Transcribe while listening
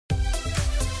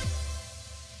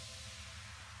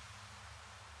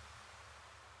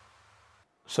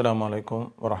അസ്സലാമു അലൈക്കും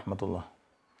വറഹ്മത്തുള്ളാഹി.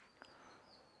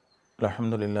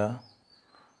 അൽഹംദുലില്ലാഹ്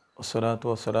വസ്സലാത്തു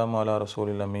വസ്സലാമു അലാ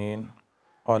റസൂലിൽ അമീൻ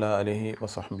വഅലാ ആലിഹി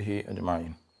വസഹ്ബിഹി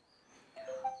അജ്മഈൻ.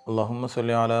 അല്ലാഹുമ്മ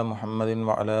സ്വല്ലി അലാ മുഹമ്മദിൻ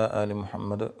വഅലാ ആലി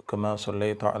മുഹമ്മദ് കമാ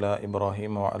സ്വല്ലൈത അലാ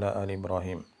ഇബ്രാഹീം വഅലാ ആലി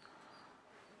ഇബ്രാഹീം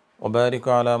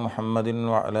വബാരിക് അലാ മുഹമ്മദിൻ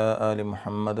വഅലാ ആലി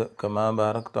മുഹമ്മദ് കമാ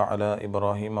ബാരക്ത അലാ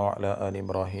ഇബ്രാഹീം വഅലാ ആലി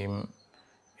ഇബ്രാഹീം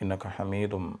ഇന്നക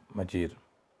ഹമീദും മജീദ്.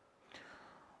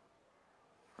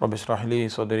 റബ്ബി ഇശ്റഹ് ലി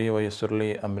സദ്രി വയസ്സിർ ലി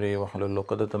അംരി വഹ്ലുൽ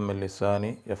ഉഖ്ദതം മിൻ ലിസാനി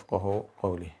യഫ്ഖഹു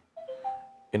ഖൗലി.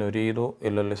 ഇൻ ഉരീദു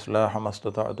ഇല്ലൽ ഇസ്ലാഹ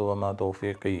മസ്തതഅതു വമാ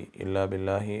തൗഫീഖി ഇല്ലാ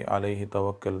ബില്ലാഹി അലൈഹി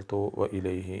തവക്കൽതു വ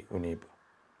ഇലൈഹി ഉനീബ്.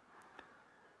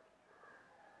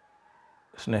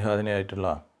 സ്നേഹാധീനയായിട്ടുള്ള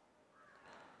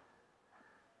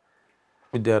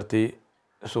വിദ്യാർത്ഥി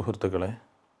സുഹൃത്തുക്കളെ,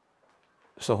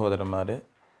 സഹോദരന്മാരെ,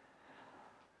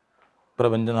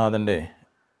 പ്രപഞ്ചനാഥൻ്റെ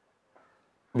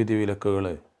വിധിവിലക്കുകൾ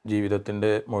ജീവിതത്തിൻ്റെ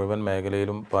മുഴുവൻ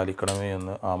മേഖലയിലും പാലിക്കണമേ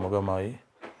എന്ന് ആമുഖമായി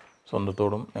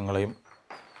സ്വന്തത്തോടും നിങ്ങളെയും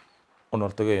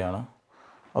ഉണർത്തുകയാണ്.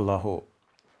 അള്ളാഹു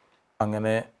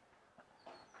അങ്ങനെ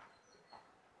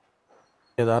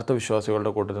യഥാർത്ഥ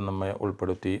വിശ്വാസികളുടെ കൂട്ടത്തിൽ നമ്മെ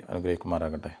ഉൾപ്പെടുത്തി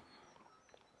അനുഗ്രഹിക്കുമാറാകട്ടെ.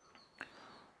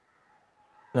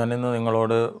 ഞാനിന്ന്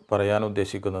നിങ്ങളോട് പറയാൻ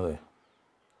ഉദ്ദേശിക്കുന്നത്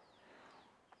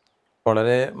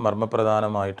വളരെ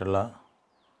മർമ്മപ്രധാനമായിട്ടുള്ള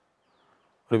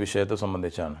ഒരു വിഷയത്തെ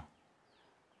സംബന്ധിച്ചാണ്.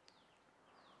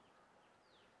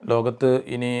 ലോകത്ത്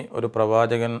ഇനി ഒരു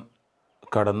പ്രവാചകൻ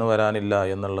കടന്നു വരാനില്ല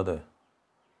എന്നുള്ളത്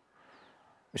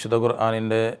വിശുദ്ധ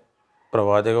ഖുർആനിൻ്റെ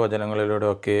പ്രവാചക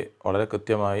വചനങ്ങളിലൂടെയൊക്കെ വളരെ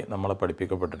കൃത്യമായി നമ്മളെ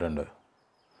പഠിപ്പിക്കപ്പെട്ടിട്ടുണ്ട്.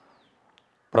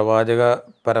 പ്രവാചക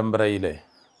പരമ്പരയിലെ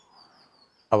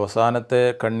അവസാനത്തെ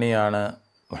കണ്ണിയാണ്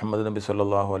മുഹമ്മദ് നബി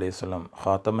സല്ലല്ലാഹു അലൈഹി വസല്ലം,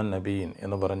 ഖാത്തമൻ നബീൻ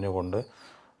എന്ന് പറഞ്ഞുകൊണ്ട്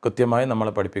കൃത്യമായി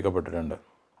നമ്മളെ പഠിപ്പിക്കപ്പെട്ടിട്ടുണ്ട്.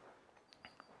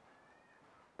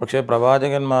 പക്ഷേ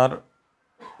പ്രവാചകന്മാർ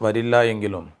വരില്ല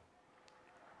എങ്കിലും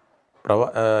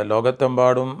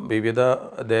ലോകത്തെമ്പാടും വിവിധ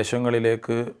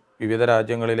ദേശങ്ങളിലേക്ക്, വിവിധ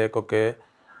രാജ്യങ്ങളിലേക്കൊക്കെ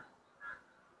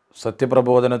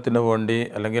സത്യപ്രബോധനത്തിന് വേണ്ടി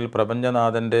അല്ലെങ്കിൽ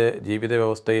പ്രപഞ്ചനാഥൻ്റെ ജീവിത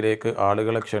വ്യവസ്ഥയിലേക്ക്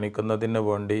ആളുകളെ ക്ഷണിക്കുന്നതിന്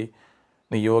വേണ്ടി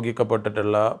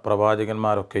നിയോഗിക്കപ്പെട്ടിട്ടുള്ള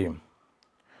പ്രവാചകന്മാരൊക്കെയും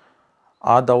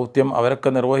ആ ദൗത്യം,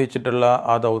 അവരൊക്കെ നിർവഹിച്ചിട്ടുള്ള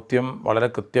ആ ദൗത്യം വളരെ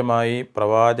കൃത്യമായി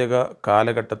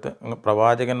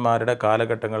പ്രവാചകന്മാരുടെ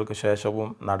കാലഘട്ടങ്ങൾക്ക് ശേഷവും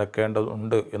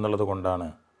നടക്കേണ്ടതുണ്ട് എന്നുള്ളത് കൊണ്ടാണ്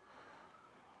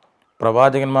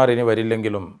പ്രവാചകന്മാർ ഇനി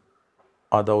വരില്ലെങ്കിലും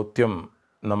ആ ദൗത്യം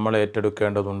നമ്മൾ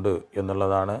ഏറ്റെടുക്കേണ്ടതുണ്ട്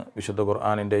എന്നുള്ളതാണ് വിശുദ്ധ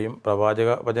ഖുർആനിൻ്റെയും പ്രവാചക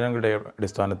വചനങ്ങളുടെയും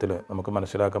അടിസ്ഥാനത്തിൽ നമുക്ക്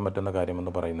മനസ്സിലാക്കാൻ പറ്റുന്ന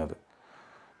കാര്യമെന്ന് പറയുന്നത്.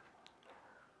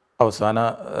 അവസാന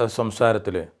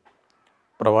സംസാരത്തിൽ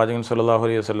പ്രവാചകൻ സല്ലല്ലാഹു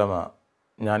അലൈഹി വസല്ലമ,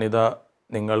 ഞാനിതാ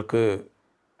നിങ്ങൾക്ക്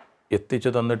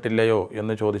എത്തിച്ചു തന്നിട്ടില്ലയോ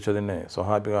എന്ന് ചോദിച്ചതിന്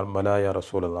സ്വഹാബികൾ ബലായ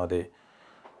റസൂലല്ലാഹ്, അതെ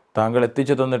താങ്കൾ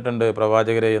എത്തിച്ചു തന്നിട്ടുണ്ട്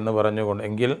പ്രവാചകരെ എന്ന് പറഞ്ഞുകൊണ്ട്,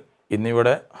 എങ്കിൽ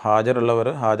ഇന്നിവിടെ ഹാജറുള്ളവർ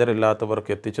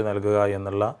ഹാജറില്ലാത്തവർക്ക് എത്തിച്ചു നൽകുക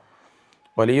എന്നുള്ള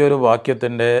വലിയൊരു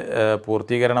വാക്യത്തിൻ്റെ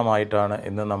പൂർത്തീകരണമായിട്ടാണ്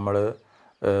ഇന്ന് നമ്മൾ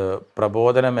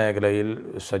പ്രബോധന മേഖലയിൽ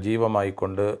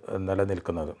സജീവമായിക്കൊണ്ട്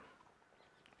നിലനിൽക്കുന്നത്.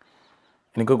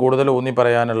 എനിക്ക് കൂടുതൽ ഊന്നി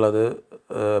പറയാനുള്ളത്,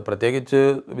 പ്രത്യേകിച്ച്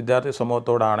വിദ്യാർത്ഥി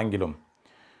സമൂഹത്തോടാണെങ്കിലും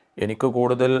എനിക്ക്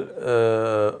കൂടുതൽ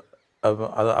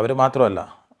അവർ മാത്രമല്ല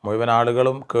മുഴുവൻ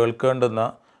ആളുകളും കേൾക്കേണ്ടുന്ന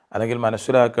അല്ലെങ്കിൽ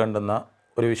മനസ്സിലാക്കേണ്ടുന്ന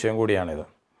ഒരു വിഷയം കൂടിയാണിത്.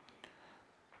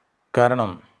 കാരണം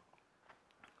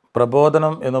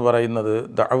പ്രബോധനം എന്ന് പറയുന്നത്,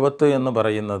 ദഅവത്ത് എന്ന്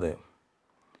പറയുന്നത്,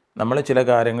 നമ്മൾ ചില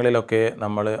കാര്യങ്ങളിലൊക്കെ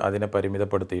നമ്മൾ അതിനെ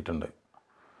പരിമിതപ്പെടുത്തിയിട്ടുണ്ട്.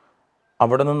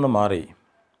 അവിടെ നിന്ന് മാറി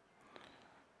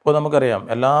ഇപ്പോൾ നമുക്കറിയാം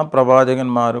എല്ലാ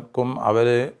പ്രവാചകന്മാർക്കും അവർ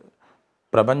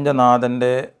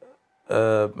പ്രപഞ്ചനാഥൻ്റെ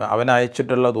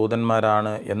അവനയച്ചിട്ടുള്ള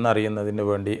ദൂതന്മാരാണ് എന്നറിയിക്കുന്നതിന്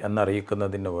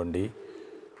വേണ്ടി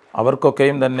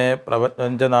അവർക്കൊക്കെയും തന്നെ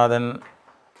പ്രപഞ്ചനാഥൻ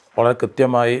വളരെ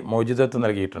കൃത്യമായി മോചിതത്ത്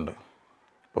നൽകിയിട്ടുണ്ട്.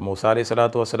 ഇപ്പോൾ മൂസാ അലൈഹി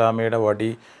സ്വലാത്തു വസ്സലാമയുടെ വടി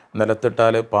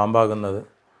നിലത്തിട്ടാൽ പാമ്പാകുന്നത്,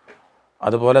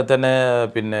 അതുപോലെ തന്നെ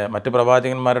മറ്റ്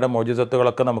പ്രവാചകന്മാരുടെ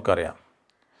മോചിതത്തുകളൊക്കെ നമുക്കറിയാം.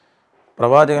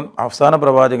 അവസാന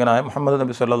പ്രവാചകനായ മുഹമ്മദ്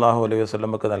നബി സല്ലല്ലാഹു അലൈഹി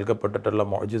വസല്ലമക്ക് നൽകപ്പെട്ടിട്ടുള്ള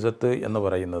മോചിതത്ത് എന്ന്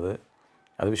പറയുന്നത്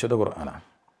അത് വിശുദ്ധ ഖുർആനാണ്.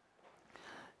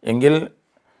 എങ്കിൽ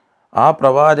ആ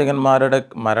പ്രവാചകന്മാരുടെ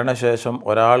മരണശേഷം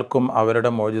ഒരാൾക്കും അവരുടെ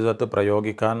മോചിതത്ത്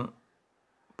പ്രയോഗിക്കാൻ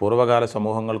പൂർവ്വകാല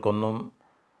സമൂഹങ്ങൾക്കൊന്നും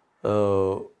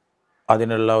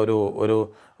അതിനുള്ള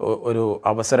ഒരു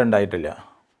അവസരം ഉണ്ടായിട്ടില്ല.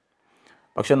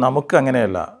 പക്ഷെ നമുക്ക്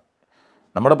അങ്ങനെയല്ല.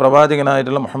 നമ്മുടെ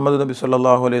പ്രവാചകനായിട്ടുള്ള മുഹമ്മദ് നബി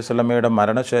സല്ലല്ലാഹു അലൈഹി വസല്ലമയുടെ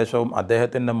മരണശേഷവും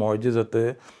അദ്ദേഹത്തിൻ്റെ മോചിതത്ത്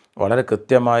വളരെ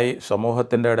കൃത്യമായി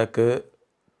സമൂഹത്തിൻ്റെ ഇടയ്ക്ക്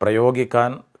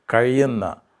പ്രയോഗിക്കാൻ കഴിയുന്ന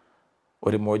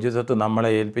ഒരു മോചിതത്ത് നമ്മളെ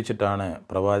ഏൽപ്പിച്ചിട്ടാണ്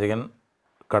പ്രവാചകൻ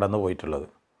കടന്നുപോയിട്ടുള്ളത്.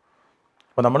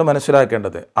 അപ്പോൾ നമ്മൾ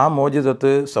മനസ്സിലാക്കേണ്ടത്, ആ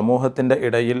മോചിതത്ത് സമൂഹത്തിൻ്റെ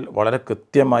ഇടയിൽ വളരെ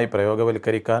കൃത്യമായി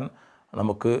പ്രയോഗവൽക്കരിക്കാൻ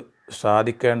നമുക്ക്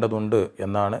സാധിക്കേണ്ടതുണ്ട്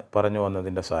എന്നാണ് പറഞ്ഞു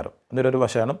വന്നതിൻ്റെ സാരം. എന്നൊരു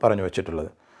വശമാണ് പറഞ്ഞു വച്ചിട്ടുള്ളത്.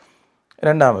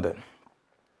 രണ്ടാമത്,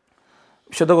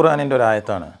 വിശുദ്ധ ഖുർആനിൻ്റെ ഒരു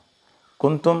ആയത്താണ്.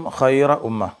 കുന്തും ഖൈറ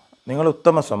ഉമ്മ, നിങ്ങൾ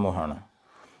ഉത്തമ സമൂഹമാണ്.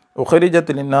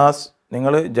 ഉഖരിജത്ത് ലിന്നാസ്,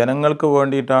 നിങ്ങൾ ജനങ്ങൾക്ക്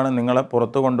വേണ്ടിയിട്ടാണ് നിങ്ങളെ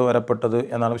പുറത്തു കൊണ്ടുവരപ്പെട്ടത്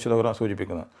എന്നാണ് വിശുദ്ധ ഖുർആൻ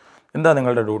സൂചിപ്പിക്കുന്നത്. എന്താ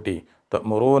നിങ്ങളുടെ ഡ്യൂട്ടി?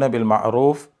 തഅ്മുറൂന ബിൽ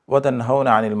മഅറൂഫ് വ തൻഹൗന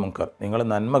അനിൽ മുൻകർ, നിങ്ങൾ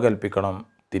നന്മ കൽപ്പിക്കണം,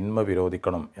 തിന്മ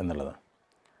വിരോധിക്കണം എന്നുള്ളത്.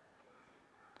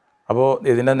 അപ്പോൾ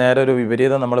ഇതിൻ്റെ നേരെ ഒരു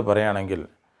വിപരീതം നമ്മൾ പറയുകയാണെങ്കിൽ,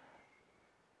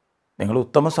 നിങ്ങൾ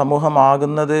ഉത്തമ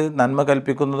സമൂഹമാകുന്നത് നന്മ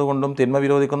കൽപ്പിക്കുന്നത് കൊണ്ടും തിന്മ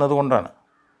വിരോധിക്കുന്നത് കൊണ്ടാണ്.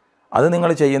 അത്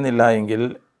നിങ്ങൾ ചെയ്യുന്നില്ല എങ്കിൽ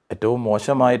ഏറ്റവും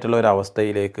മോശമായിട്ടുള്ള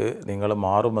ഒരവസ്ഥയിലേക്ക് നിങ്ങൾ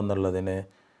മാറുമെന്നുള്ളതിന്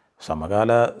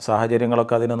സമകാല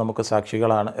സാഹചര്യങ്ങളൊക്കെ അതിന് നമുക്ക്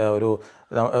സാക്ഷികളാണ്. ഒരു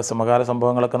സമകാല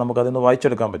സംഭവങ്ങളൊക്കെ നമുക്കതിന്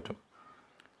വായിച്ചെടുക്കാൻ പറ്റും.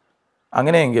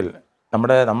 അങ്ങനെയെങ്കിൽ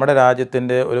നമ്മുടെ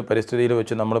രാജ്യത്തിൻ്റെ ഒരു പരിസ്ഥിതിയിൽ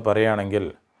വെച്ച് നമ്മൾ പറയുകയാണെങ്കിൽ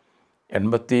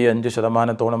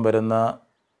 85% വരുന്ന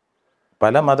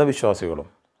പല മതവിശ്വാസികളും,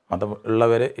 മതം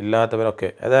ഉള്ളവർ ഇല്ലാത്തവരൊക്കെ,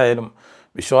 ഏതായാലും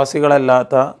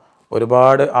വിശ്വാസികളല്ലാത്ത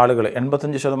ഒരുപാട് ആളുകൾ,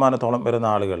 85% വരുന്ന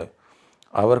ആളുകൾ,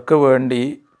 അവർക്ക് വേണ്ടി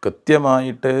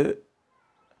കൃത്യമായിട്ട്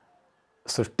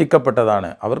സൃഷ്ടിക്കപ്പെട്ടതാണ്.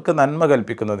 അവർക്ക് നന്മ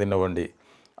കൽപ്പിക്കുന്നതിന് വേണ്ടി,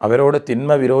 അവരോട്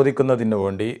തിന്മ വിരോധിക്കുന്നതിന്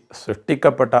വേണ്ടി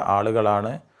സൃഷ്ടിക്കപ്പെട്ട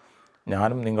ആളുകളാണ്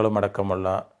ഞാനും നിങ്ങളും അടക്കമുള്ള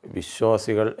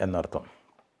വിശ്വാസികൾ എന്നർത്ഥം.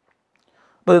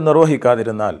 അപ്പോൾ ഇത്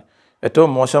നിർവഹിക്കാതിരുന്നാൽ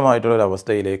ഏറ്റവും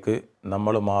മോശമായിട്ടുള്ളൊരവസ്ഥയിലേക്ക്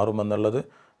നമ്മൾ മാറുമെന്നുള്ളത്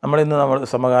നമ്മൾ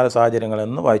സമകാല സാഹചര്യങ്ങളിൽ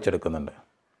നിന്ന് വായിച്ചെടുക്കുന്നുണ്ട്.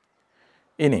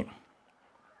 ഇനി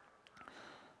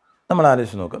നമ്മൾ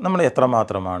ആലോചിച്ച് നോക്കുക, നമ്മൾ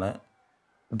എത്രമാത്രമാണ്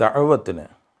ദഅവത്തിന്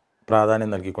പ്രാധാന്യം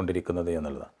നൽകിക്കൊണ്ടിരിക്കുന്നത്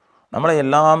എന്നുള്ളതാണ്. നമ്മളെ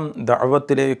എല്ലാം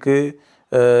ദഅവത്തിലേക്ക്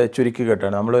ചുരുക്കി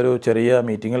കെട്ടാണ്. നമ്മളൊരു ചെറിയ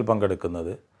മീറ്റിങ്ങിൽ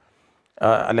പങ്കെടുക്കുന്നത്,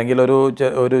 അല്ലെങ്കിൽ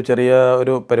ഒരു ചെറിയ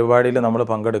ഒരു പരിപാടിയിൽ നമ്മൾ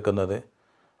പങ്കെടുക്കുന്നത്,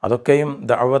 അതൊക്കെയും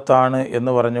ദഅവത്താണ്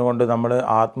എന്ന് പറഞ്ഞുകൊണ്ട് നമ്മൾ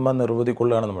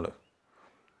ആത്മനിർവൃതിക്കൊള്ളുകയാണ് നമ്മൾ.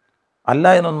 അല്ല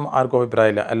എന്നൊന്നും ആർക്കും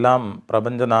അഭിപ്രായമില്ല. എല്ലാം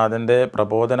പ്രപഞ്ചനാഥൻ്റെ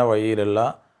പ്രബോധന വഴിയിലുള്ള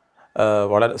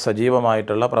വളരെ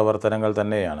സജീവമായിട്ടുള്ള പ്രവർത്തനങ്ങൾ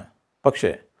തന്നെയാണ്.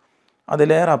 പക്ഷേ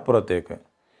അതിലേറെ അപ്പുറത്തേക്ക്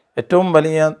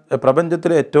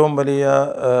പ്രപഞ്ചത്തിലെ ഏറ്റവും വലിയ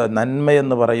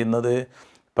നന്മയെന്ന് പറയുന്നത്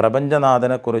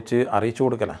പ്രപഞ്ചനാഥനെക്കുറിച്ച് അറിയിച്ചു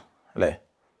കൊടുക്കലാണ്, അല്ലേ?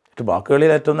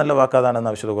 വാക്കുകളിൽ ഏറ്റവും നല്ല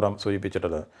വാക്കതാണെന്ന് വിശുദ്ധ ഖുർആൻ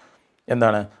സൂചിപ്പിച്ചിട്ടുള്ളത്.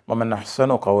 എന്താണ്? വമൻ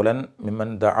അഹ്സനു ഖൗലൻ മിമ്മൻ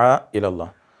ദഅ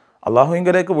ഇലല്ലാഹ്,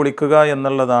 അള്ളാഹുവിങ്കലേക്ക് വിളിക്കുക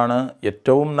എന്നുള്ളതാണ്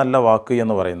ഏറ്റവും നല്ല വാക്ക്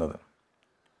എന്ന് പറയുന്നത്.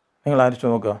 നിങ്ങൾ ആലോചിച്ച്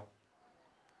നോക്കുക,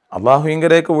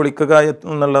 അള്ളാഹുവിങ്കലേക്ക് വിളിക്കുക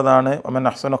എന്നുള്ളതാണ് വമൻ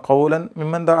അഹ്സനു ഖൗലൻ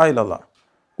മിമ്മൻ ദഅ ഇലല്ലാഹ്.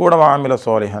 കൂടെ വഅമില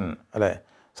സ്വാലിഹൻ, അല്ലേ?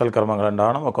 സൽക്കർമ്മങ്ങൾ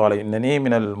ഉണ്ടാവണം. വഖാല ഇന്നനീ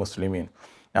മിനൽ മുസ്ലിമീൻ,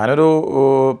 ഞാനൊരു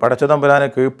പടച്ചതമ്പുരാനെ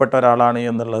കീഴ്പ്പെട്ട ഒരാളാണ്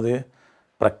എന്നുള്ളത്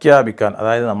പ്രഖ്യാപിക്കാൻ,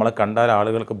 അതായത് നമ്മളെ കണ്ടാൽ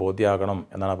ആളുകൾക്ക് ബോധ്യമാകണം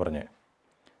എന്നാണ് പറഞ്ഞത്.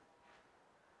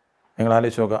 നിങ്ങൾ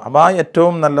ആലോചിച്ച് നോക്കുക. അപ്പോൾ ആ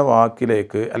ഏറ്റവും നല്ല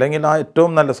വാക്കിലേക്ക്, അല്ലെങ്കിൽ ആ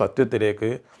ഏറ്റവും നല്ല സത്യത്തിലേക്ക്,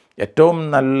 ഏറ്റവും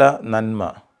നല്ല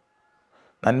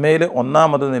നന്മയിൽ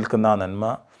ഒന്നാമത് നിൽക്കുന്ന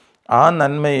ആ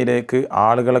നന്മയിലേക്ക്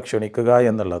ആളുകളെ ക്ഷണിക്കുക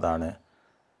എന്നുള്ളതാണ്.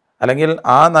 അല്ലെങ്കിൽ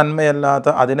ആ നന്മയല്ലാത്ത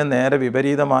അതിന് നേരെ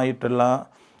വിപരീതമായിട്ടുള്ള,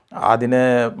 അതിന്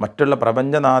മറ്റുള്ള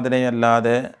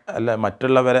പ്രപഞ്ചനാഥനെയല്ലാതെ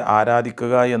മറ്റുള്ളവരെ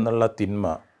ആരാധിക്കുക എന്നുള്ള തിന്മ,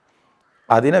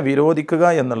 അതിനെ വിരോധിക്കുക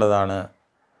എന്നുള്ളതാണ്.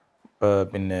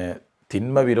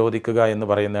 തിന്മ വിരോധിക്കുക എന്ന്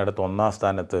പറയുന്നിടത്ത് ഒന്നാം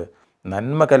സ്ഥാനത്ത്,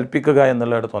 നന്മ കൽപ്പിക്കുക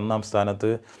എന്നുള്ളിടത്ത് ഒന്നാം സ്ഥാനത്ത്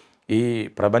ഈ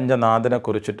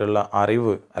പ്രപഞ്ചനാഥനെക്കുറിച്ചിട്ടുള്ള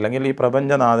അറിവ്, അല്ലെങ്കിൽ ഈ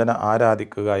പ്രപഞ്ചനാഥനെ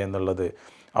ആരാധിക്കുക എന്നുള്ളത്,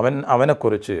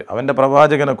 അവനെക്കുറിച്ച്, അവൻ്റെ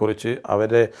പ്രവാചകനെക്കുറിച്ച്,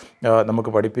 അവരെ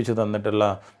നമുക്ക് പഠിപ്പിച്ചു തന്നിട്ടുള്ള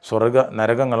സ്വർഗ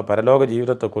നരകങ്ങൾ, പരലോക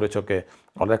ജീവിതത്തെക്കുറിച്ചൊക്കെ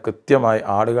വളരെ കൃത്യമായി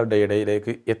ആളുകളുടെ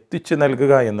ഇടയിലേക്ക് എത്തിച്ചു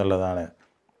നൽകുക എന്നുള്ളതാണ്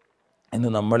ഇന്ന്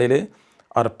നമ്മളിൽ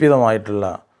അർപ്പിതമായിട്ടുള്ള,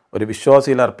 ഒരു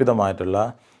വിശ്വാസിയിൽ അർപ്പിതമായിട്ടുള്ള,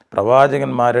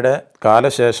 പ്രവാചകന്മാരുടെ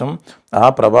കാലശേഷം ആ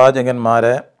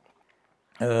പ്രവാചകന്മാരെ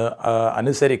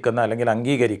അനുസരിക്കുന്ന അല്ലെങ്കിൽ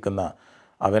അംഗീകരിക്കുന്ന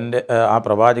ആ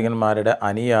പ്രവാചകന്മാരുടെ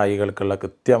അനുയായികൾക്കുള്ള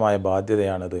കൃത്യമായ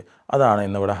ബാധ്യതയാണിത്. അതാണ്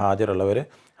ഇന്നിവിടെ ഹാജറുള്ളവർ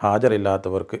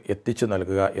ഹാജറില്ലാത്തവർക്ക് എത്തിച്ചു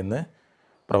നൽകുക എന്ന്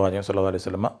പ്രവാചകൻ സല്ലല്ലാഹു അലൈഹി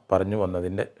വസല്ലമ പറഞ്ഞു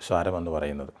വന്നതിൻ്റെ സാരമെന്ന്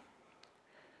പറയുന്നത്.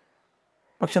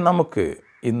 പക്ഷെ നമുക്ക്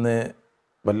ഇന്ന്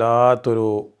വല്ലാത്തൊരു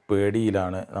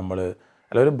പേടിയിലാണ്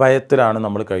ഒരു ഭയത്തിലാണ്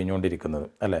നമ്മൾ കഴിഞ്ഞുകൊണ്ടിരിക്കുന്നത്,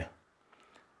 അല്ലേ?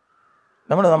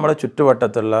 നമ്മുടെ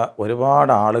ചുറ്റുവട്ടത്തുള്ള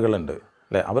ഒരുപാട് ആളുകളുണ്ട്,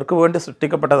 അല്ലേ? അവർക്ക് വേണ്ടി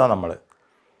സൃഷ്ടിക്കപ്പെട്ടതാണ് നമ്മൾ.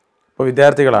 ഇപ്പോൾ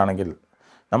വിദ്യാർത്ഥികളാണെങ്കിൽ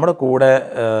നമ്മുടെ കൂടെ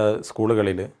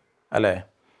സ്കൂളുകളിൽ, അല്ലേ,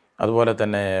 അതുപോലെ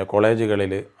തന്നെ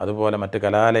കോളേജുകളിൽ, അതുപോലെ മറ്റ്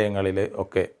കലാലയങ്ങളിൽ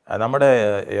ഒക്കെ, നമ്മുടെ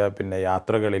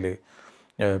യാത്രകളിൽ,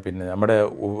 നമ്മുടെ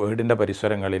വീടിൻ്റെ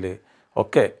പരിസരങ്ങളിൽ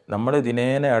ഒക്കെ നമ്മൾ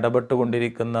ദിനേന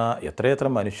ഇടപെട്ടുകൊണ്ടിരിക്കുന്ന എത്രയെത്ര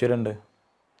മനുഷ്യരുണ്ട്.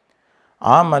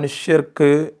 ആ മനുഷ്യർക്ക്,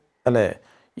 അല്ലേ,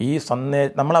 ഈ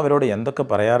നമ്മൾ അവരോട് എന്തൊക്കെ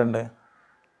പറയാറുണ്ട്,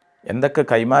 എന്തൊക്കെ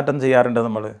കൈമാറ്റം ചെയ്യാറുണ്ട്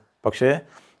നമ്മൾ. പക്ഷേ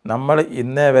നമ്മൾ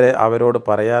ഇന്നേ വരെ അവരോട്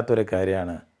പറയാത്തൊരു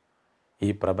കാര്യമാണ് ഈ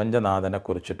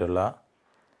പ്രപഞ്ചനാഥനെക്കുറിച്ചിട്ടുള്ള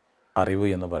അറിവ്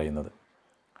എന്ന് പറയുന്നത്.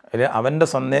 അല്ലെ, അവൻ്റെ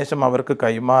സന്ദേശം അവർക്ക്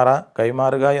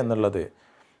കൈമാറുക എന്നുള്ളത്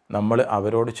നമ്മൾ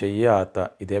അവരോട്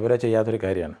ഇതേവരെ ചെയ്യാത്തൊരു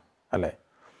കാര്യമാണ്, അല്ലേ?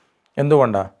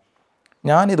 എന്തുകൊണ്ടാണ്?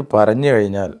 ഞാനിത് പറഞ്ഞു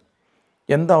കഴിഞ്ഞാൽ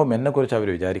എന്താവും എന്നെക്കുറിച്ച് അവർ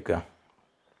വിചാരിക്കുക?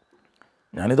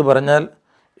 ഞാനിത് പറഞ്ഞാൽ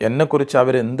എന്നെക്കുറിച്ച്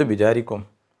അവരെന്ത് വിചാരിക്കും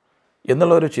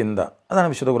എന്നുള്ളൊരു ചിന്ത. അതാണ്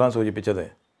വിശുദ്ധ ഖുർആൻ സൂചിപ്പിച്ചത്.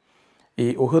 ഈ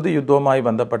ഉഹുദ് യുദ്ധവുമായി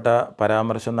ബന്ധപ്പെട്ട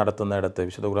പരാമർശം നടത്തുന്നിടത്ത്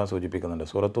വിശുദ്ധ ഖുർആൻ സൂചിപ്പിക്കുന്നുണ്ട്.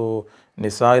 സൂറത്തു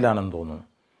നിസായിലാണെന്ന് തോന്നുന്നു.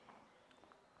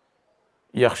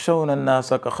 യഖ്ശൗനന്നാസ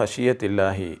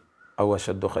ഖശിയത്തില്ലാഹി ഔ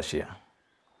അശദ്ദു ഖശിയ.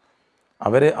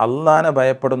 അവർ അള്ളാനെ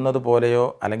ഭയപ്പെടുന്നത് പോലെയോ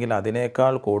അല്ലെങ്കിൽ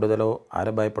അതിനേക്കാൾ കൂടുതലോ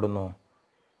ആരെ ഭയപ്പെടുന്നു?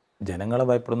 ജനങ്ങളെ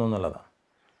ഭയപ്പെടുന്നു എന്നുള്ളതാണ്.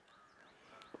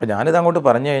 അപ്പം ഞാനിത് അങ്ങോട്ട്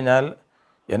പറഞ്ഞു കഴിഞ്ഞാൽ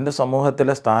എൻ്റെ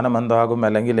സമൂഹത്തിലെ സ്ഥാനം എന്താകും,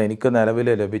 അല്ലെങ്കിൽ എനിക്ക് നിലവിൽ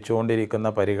ലഭിച്ചുകൊണ്ടിരിക്കുന്ന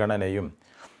പരിഗണനയും,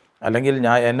 അല്ലെങ്കിൽ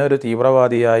എന്നെ ഒരു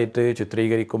തീവ്രവാദിയായിട്ട്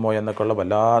ചിത്രീകരിക്കുമോ എന്നൊക്കെയുള്ള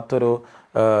വല്ലാത്തൊരു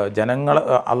ജനങ്ങൾ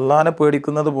അള്ളാനെ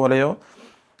പേടിക്കുന്നത് പോലെയോ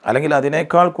അല്ലെങ്കിൽ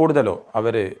അതിനേക്കാൾ കൂടുതലോ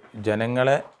അവർ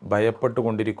ജനങ്ങളെ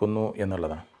ഭയപ്പെട്ടുകൊണ്ടിരിക്കുന്നു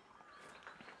എന്നുള്ളതാണ്.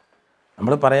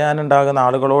 നമ്മൾ പറയാനുണ്ടാകുന്ന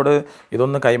ആളുകളോട്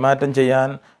ഇതൊന്ന് കൈമാറ്റം ചെയ്യാൻ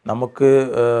നമുക്ക്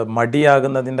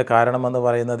മടിയാകുന്നതിൻ്റെ കാരണമെന്ന്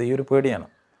പറയുന്നത് ഈ ഒരു പേടിയാണ്,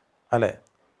 അല്ലേ?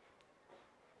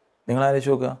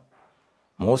 നിങ്ങളാലോചിച്ച് നോക്കുക,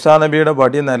 മൂസാ നബിയുടെ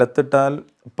വടി നിലത്തിട്ടാൽ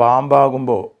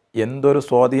പാമ്പാകുമ്പോൾ എന്തൊരു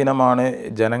സ്വാധീനമാണ്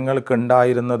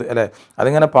ജനങ്ങൾക്കുണ്ടായിരുന്നത്, അല്ലേ?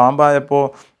 അതിങ്ങനെ പാമ്പായപ്പോൾ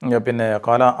പിന്നെ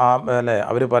അല്ലേ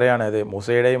അവർ പറയുകയാണ്, ഇത്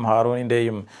മൂസയുടെയും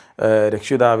ഹാറൂണിൻ്റെയും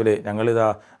രക്ഷിതാവിൽ ഞങ്ങളിതാ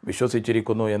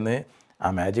വിശ്വസിച്ചിരിക്കുന്നു എന്ന്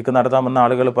ആ മാജിക്ക് നടത്താമെന്ന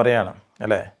ആളുകൾ പറയാണ്,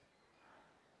 അല്ലേ?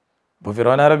 അപ്പോൾ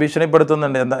ഫിറോനാരെ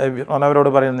ഭീഷണിപ്പെടുത്തുന്നുണ്ട്. എന്താ ഫിറോനവരോട്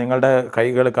പറയുന്നത്? നിങ്ങളുടെ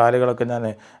കൈകൾ കാലുകളൊക്കെ ഞാൻ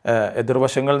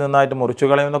എതിർവശങ്ങളിൽ നിന്നായിട്ട് മുറിച്ചു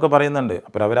കളയുമെന്നൊക്കെ പറയുന്നുണ്ട്.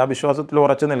 അപ്പോൾ അവർ ആ വിശ്വാസത്തിൽ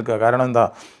ഉറച്ചു നിൽക്കുക. കാരണം എന്താ,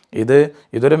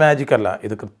 ഇതൊരു മാജിക്കല്ല,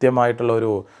 ഇത് കൃത്യമായിട്ടുള്ള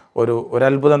ഒരു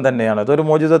അത്ഭുതം തന്നെയാണ്, ഇതൊരു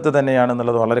മോചിതത്വം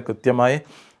തന്നെയാണെന്നുള്ളത് വളരെ കൃത്യമായി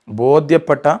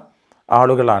ബോധ്യപ്പെട്ട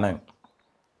ആളുകളാണ്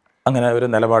അങ്ങനെ ഒരു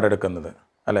നിലപാടെടുക്കുന്നത്,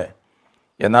 അല്ലേ?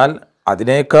 എന്നാൽ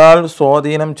അതിനേക്കാൾ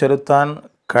സ്വാധീനം ചെലുത്താൻ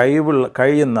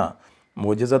കഴിയുന്ന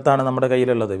മോചിതത്താണ് നമ്മുടെ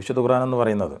കയ്യിലുള്ളത്, വിശുദ്ധ ഖുർആൻ എന്ന്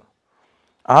പറയുന്നത്.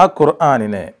 ആ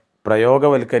ഖുർആനിനെ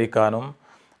പ്രയോഗവൽക്കരിക്കാനും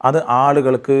അത്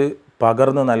ആളുകൾക്ക്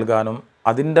പകർന്നു നൽകാനും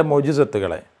അതിൻ്റെ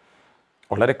മോചിസത്തുകളെ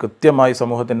വളരെ കൃത്യമായി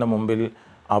സമൂഹത്തിൻ്റെ മുമ്പിൽ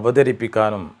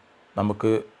അവതരിപ്പിക്കാനും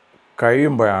നമുക്ക്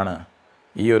കഴിയുമ്പോഴാണ്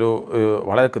ഈ ഒരു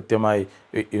വളരെ കൃത്യമായി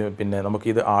പിന്നെ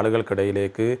നമുക്കിത്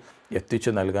ആളുകൾക്കിടയിലേക്ക്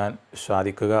എത്തിച്ചു നൽകാൻ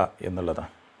സാധിക്കുക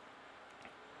എന്നുള്ളതാണ്.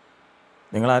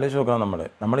 നിങ്ങൾ ആലോചിച്ച് നോക്കണം,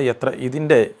 നമ്മൾ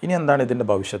ഇനി എന്താണ് ഇതിൻ്റെ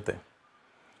ഭവിഷ്യത്ത്?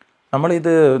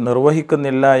 നമ്മളിത്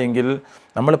നിർവഹിക്കുന്നില്ല എങ്കിൽ,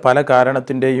 നമ്മൾ പല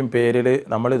കാരണത്തിൻ്റെയും പേരിൽ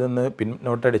നമ്മളിതൊന്ന്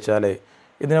പിന്നോട്ടടിച്ചാൽ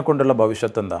ഇതിനെക്കൊണ്ടുള്ള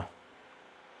ഭവിഷ്യത്ത് എന്താ,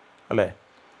 അല്ലേ?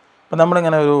 അപ്പം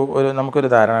നമ്മളിങ്ങനെ നമുക്കൊരു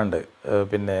ധാരണ ഉണ്ട്.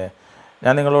 പിന്നെ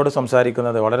ഞാൻ നിങ്ങളോട്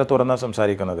സംസാരിക്കുന്നത് വളരെ തുറന്ന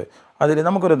സംസാരിക്കുന്നത്, അതിൽ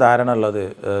നമുക്കൊരു ധാരണ ഉള്ളത്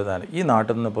ഇതാണ്. ഈ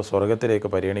നാട്ടിൽ നിന്ന് ഇപ്പോൾ സ്വർഗത്തിലേക്ക്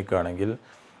പരിഗണിക്കുകയാണെങ്കിൽ,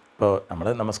 ഇപ്പോൾ നമ്മൾ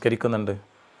നമസ്കരിക്കുന്നുണ്ട്,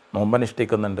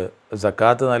 നോമ്പനുഷ്ഠിക്കുന്നുണ്ട്,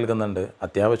 സക്കാത്ത് നൽകുന്നുണ്ട്,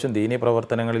 അത്യാവശ്യം ദീനീ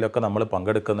പ്രവർത്തനങ്ങളിലൊക്കെ നമ്മൾ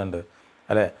പങ്കെടുക്കുന്നുണ്ട്,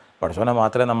 അല്ലേ? പടച്ചോനെ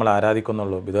മാത്രമേ നമ്മൾ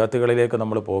ആരാധിക്കുന്നുള്ളൂ, ബിദ്അത്തുകളിലേക്ക്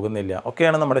നമ്മൾ പോകുന്നില്ല,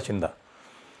 ഒക്കെയാണ് നമ്മുടെ ചിന്ത.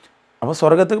 അപ്പോൾ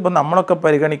സ്വർഗത്തിൽ ഇപ്പോൾ നമ്മളൊക്കെ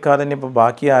പരിഗണിക്കാതെ ഇനിയിപ്പോൾ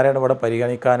ബാക്കി ആരാണ് ഇവിടെ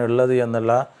പരിഗണിക്കാനുള്ളത്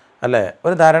എന്നുള്ള, അല്ലേ,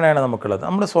 ഒരു ധാരണയാണ് നമുക്കുള്ളത്.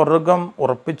 നമ്മൾ സ്വർഗം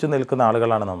ഉറപ്പിച്ചു നിൽക്കുന്ന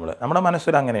ആളുകളാണ് നമ്മുടെ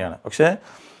മനസ്സിൽ അങ്ങനെയാണ്. പക്ഷേ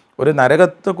ഒരു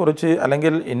നരകത്തെക്കുറിച്ച്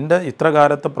അല്ലെങ്കിൽ എൻ്റെ ഇത്ര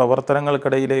കാലത്തെ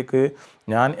പ്രവർത്തനങ്ങൾക്കിടയിലേക്ക്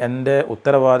ഞാൻ എൻ്റെ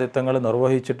ഉത്തരവാദിത്തങ്ങൾ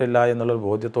നിർവഹിച്ചിട്ടില്ല എന്നുള്ളൊരു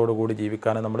ബോധ്യത്തോടു കൂടി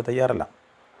ജീവിക്കാൻ നമ്മൾ തയ്യാറല്ല,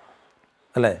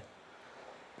 അല്ലേ?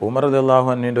 ഉമർ റളിയല്ലാഹു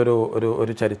അൻഹുവിൻ്റെ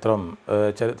ഒരു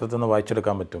ചരിത്രത്തിൽ നിന്ന്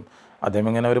വായിച്ചെടുക്കാൻ പറ്റും. അദ്ദേഹം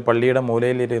ഇങ്ങനെ ഒരു പള്ളിയുടെ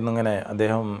മൂലയിലിരുന്നിങ്ങനെ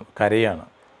അദ്ദേഹം കരയാണ്.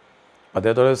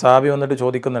 അദ്ദേഹത്തോട് സഹാബി വന്നിട്ട്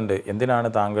ചോദിക്കുന്നുണ്ട്, എന്തിനാണ്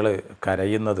താങ്കൾ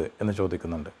കരയുന്നത് എന്ന്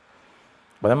ചോദിക്കുന്നുണ്ട്.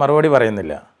 അപ്പോൾ അദ്ദേഹം മറുപടി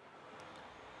പറയുന്നില്ല.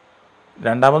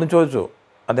 രണ്ടാമതും ചോദിച്ചു,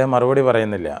 അദ്ദേഹം മറുപടി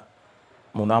പറയുന്നില്ല.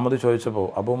 മൂന്നാമത് ചോദിച്ചപ്പോൾ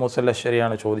അബൂ മൂസൽ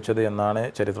അശ്ശരിയാണ് ചോദിച്ചത് എന്നാണ്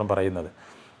ചരിത്രം പറയുന്നത്.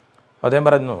 അദ്ദേഹം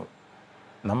പറഞ്ഞു,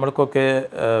 നമ്മൾക്കൊക്കെ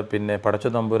പിന്നെ പടച്ച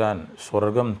തമ്പുരാൻ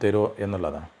സ്വർഗം തരുമോ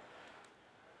എന്നുള്ളതാണ്.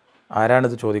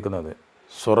 ആരാണിത് ചോദിക്കുന്നത്?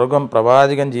 സ്വർഗം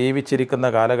പ്രവാചകൻ ജീവിച്ചിരിക്കുന്ന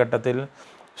കാലഘട്ടത്തിൽ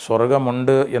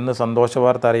സ്വർഗമുണ്ട് എന്ന്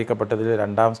സന്തോഷവാർത്ത അറിയിക്കപ്പെട്ടതിൽ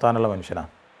 2ാം സ്ഥാനമുള്ള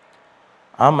മനുഷ്യനാണ്.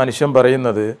 ആ മനുഷ്യൻ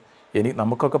പറയുന്നത്,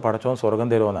 നമുക്കൊക്കെ പടച്ചോൻ സ്വർഗം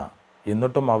തരുമെന്നാണ്.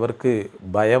 എന്നിട്ടും അവർക്ക്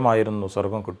ഭയമായിരുന്നു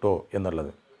സ്വർഗം കിട്ടുമോ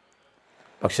എന്നുള്ളത്.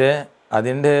 പക്ഷേ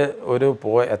അതിൻ്റെ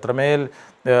എത്രമേൽ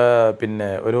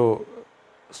പിന്നെ ഒരു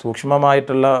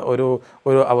സൂക്ഷ്മമായിട്ടുള്ള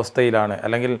ഒരു അവസ്ഥയിലാണ്,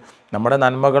 അല്ലെങ്കിൽ നമ്മുടെ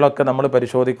നന്മകളൊക്കെ നമ്മൾ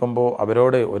പരിശോധിക്കുമ്പോൾ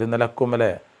അവരോട് ഒരു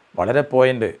നിലക്കുമല്ലേ വളരെ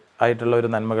പോയിൻ്റ് ആയിട്ടുള്ള ഒരു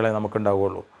നന്മകളെ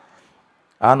നമുക്കുണ്ടാവുകയുള്ളൂ.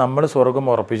 നമ്മൾ സ്വർഗം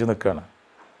ഉറപ്പിച്ച് നിൽക്കുകയാണ്,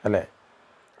 അല്ലേ?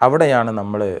 അവിടെയാണ്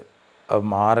നമ്മൾ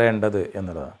മാറേണ്ടത്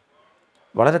എന്നുള്ളതാണ്.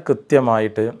 വളരെ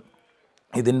കൃത്യമായിട്ട്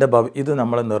ഇത്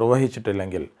നമ്മൾ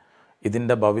നിർവഹിച്ചിട്ടില്ലെങ്കിൽ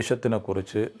ഇതിൻ്റെ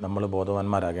ഭവിഷ്യത്തിനെക്കുറിച്ച് നമ്മൾ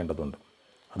ബോധവാന്മാരാകേണ്ടതുണ്ട്.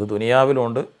 അത്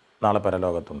ദുനിയാവിലുണ്ട്, നാളെ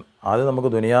പരലോകത്തുണ്ട്. ആദ്യം നമുക്ക്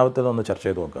ദുനിയാവത്തിൽ ഒന്ന് ചർച്ച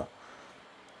ചെയ്ത് നോക്കാം.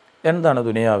 എന്താണ്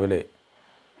ദുനിയാവിൽ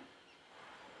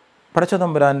പടച്ച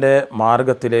തമ്പുരാൻ്റെ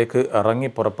മാർഗത്തിലേക്ക് ഇറങ്ങി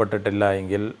പുറപ്പെട്ടിട്ടില്ല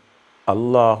എങ്കിൽ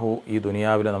അള്ളാഹു ഈ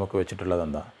ദുനിയാവിൽ നമുക്ക് വെച്ചിട്ടുള്ളത്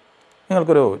എന്താ?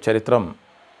 നിങ്ങൾക്കൊരു ചരിത്രം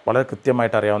വളരെ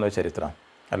കൃത്യമായിട്ട് അറിയാവുന്ന ഒരു ചരിത്രം,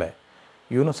 അല്ലേ?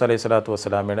 യൂനുസ് അലൈഹി സ്വലാത്തു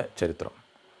വസ്സലാമയുടെ ചരിത്രം.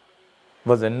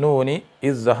 വസന്നൂനി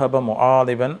ഇസ് സഹബ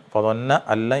മുആദിബൻ ഫദന്ന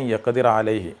അല്ലൻ യഖ്ദിറ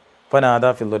അലൈഹി ഫനാദ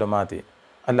ഫിൽ ദുലുമാതി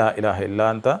അല്ലാ ഇലാഹ ഇല്ലാ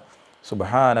അൻത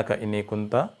സുബ്ഹാനക ഇന്നി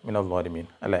കുന്ത മിനൽ ളാലിമീൻ.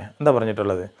 അല്ലേ, എന്താ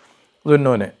പറഞ്ഞിട്ടുള്ളത്?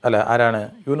 ദുന്നൂന് അല്ല, ആരാണ്?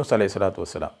 യൂനുസ് അലൈഹി സ്വലാത്തു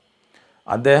വസ്സലാം.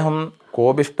 അദ്ദേഹം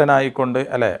കോപിഷ്ഠനായിക്കൊണ്ട്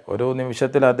അല്ലേ, ഒരു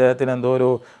നിമിഷത്തിൽ അദ്ദേഹത്തിന് എന്തോ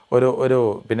ഒരു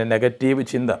പിന്നെ നെഗറ്റീവ്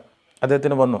ചിന്ത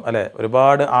അദ്ദേഹത്തിന് വന്നു അല്ലേ.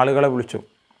 ഒരുപാട് ആളുകളെ വിളിച്ചു,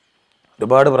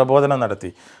 ഒരുപാട് പ്രബോധനം നടത്തി,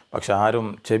 പക്ഷെ ആരും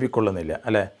ചെവിക്കൊള്ളുന്നില്ല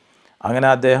അല്ലേ. അങ്ങനെ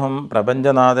അദ്ദേഹം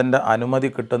പ്രപഞ്ചനാഥൻ്റെ അനുമതി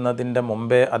കിട്ടുന്നതിൻ്റെ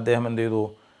മുമ്പേ അദ്ദേഹം എന്ത് ചെയ്തു?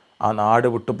 ആ നാട്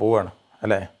വിട്ടു പോവുകയാണ്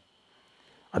അല്ലേ.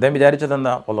 അദ്ദേഹം വിചാരിച്ചത്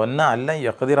എന്താ? ഒന്ന അല്ല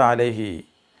യഖ്ദിർ അലൈഹി.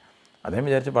 അദ്ദേഹം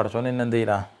വിചാരിച്ച് പടച്ചോൻ എന്നെ എന്ത്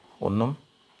ചെയ്യില്ല, ഒന്നും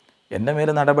എൻ്റെ മേൽ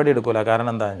നടപടി എടുക്കില്ല. കാരണം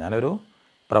എന്താ? ഞാനൊരു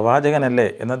പ്രവാചകനല്ലേ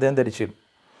എന്ന് അദ്ദേഹം ധരിച്ചിരുന്നു.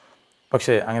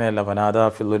 പക്ഷേ അങ്ങനെയല്ല. ഫനാദ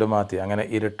ഫിൽ ദുലുമാതി, അങ്ങനെ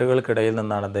ഇരുട്ടുകൾക്കിടയിൽ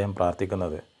നിന്നാണ് അദ്ദേഹം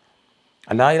പ്രാർത്ഥിക്കുന്നത്.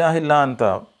 അല്ലാ ഇലാഹ ഇല്ലാ അൻത,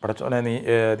 പടച്ചോനെ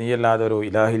നീയല്ലാതെ ഒരു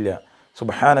ഇലാഹില്ല.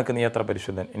 സുബ്ഹാനക, നീ എത്ര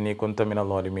പരിശുദ്ധൻ. ഇന്നി കുന്ത മിനൽ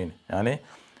ളാലിമീൻ, ഞാൻ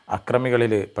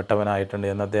അക്രമികളിൽ പെട്ടവനായിട്ടുണ്ട്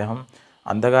എന്ന് അദ്ദേഹം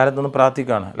അന്ധകാരത്തു നിന്ന്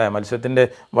പ്രാർത്ഥിക്കുകയാണ് അല്ലേ. മത്സ്യത്തിൻ്റെ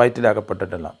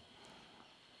വയറ്റിലകപ്പെട്ടിട്ടില്ല.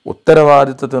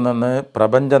 ഉത്തരവാദിത്വത്തിൽ നിന്ന്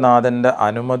പ്രപഞ്ചനാഥൻ്റെ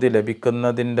അനുമതി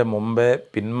ലഭിക്കുന്നതിൻ്റെ മുമ്പേ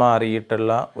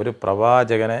പിന്മാറിയിട്ടുള്ള ഒരു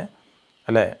പ്രവാചകനെ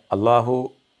അല്ലേ അള്ളാഹു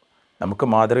നമുക്ക്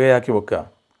മാതൃകയാക്കി വെക്കുക.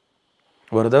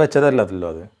 വെറുതെ വെച്ചതല്ലല്ലോ,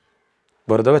 അത്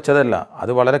വെറുതെ വെച്ചതല്ല.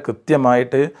 അത് വളരെ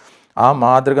കൃത്യമായിട്ട് ആ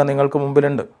മാതൃക നിങ്ങൾക്ക്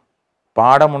മുമ്പിലുണ്ട്,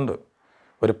 പാഠമുണ്ട്.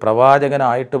 ഒരു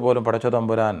പ്രവാചകനായിട്ട് പോലും പടച്ച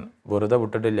തമ്പുരാൻ വെറുതെ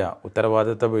വിട്ടിട്ടില്ല.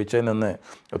 ഉത്തരവാദിത്വ വീഴ്ചയിൽ നിന്ന്,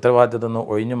 ഉത്തരവാദിത്വത്തിൽ നിന്ന്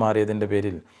ഒഴിഞ്ഞു മാറിയതിൻ്റെ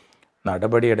പേരിൽ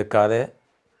നടപടിയെടുക്കാതെ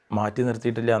മാറ്റി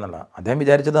നിർത്തിയിട്ടില്ല എന്നുള്ള. അദ്ദേഹം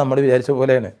വിചാരിച്ചത് നമ്മൾ വിചാരിച്ച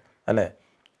പോലെയാണ് അല്ലേ.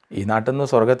 ഈ നാട്ടിൽ നിന്ന്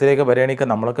സ്വർഗത്തിലേക്ക് പരിഗണിക്കാൻ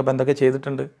നമ്മളൊക്കെ ഇപ്പം എന്തൊക്കെ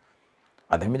ചെയ്തിട്ടുണ്ട്.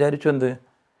 അദ്ദേഹം വിചാരിച്ചു എന്ത്?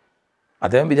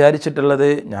 അദ്ദേഹം വിചാരിച്ചിട്ടുള്ളത്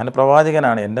ഞാൻ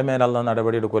പ്രവാചകനാണ്, എൻ്റെ മേൽ അള്ളാഹു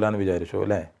നടപടി എടുക്കൂല എന്ന് വിചാരിച്ചു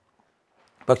അല്ലേ.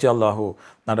 പക്ഷെ അള്ളാഹു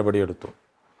നടപടിയെടുത്തു.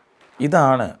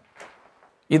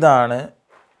 ഇതാണ്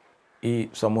ഈ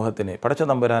സമൂഹത്തിന് പടച്ച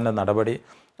തമ്പുരാൻ്റെ നടപടി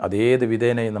അതേത്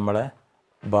വിധേനയും നമ്മളെ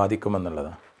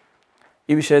ബാധിക്കുമെന്നുള്ളതാണ്.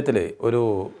 ഈ വിഷയത്തിൽ ഒരു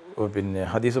പിന്നെ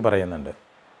ഹദീസ് പറയുന്നുണ്ട്.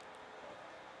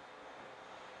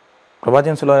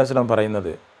 പ്രവാചകൻ സ്വല്ലല്ലാഹു അലൈഹി വസല്ലം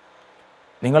പറയുന്നത്,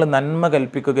 നിങ്ങൾ നന്മ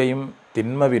കൽപ്പിക്കുകയും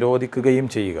തിന്മ വിരോധിക്കുകയും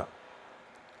ചെയ്യുക,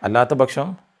 അല്ലാത്ത പക്ഷം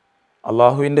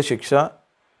അള്ളാഹുവിൻ്റെ ശിക്ഷ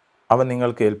അവൻ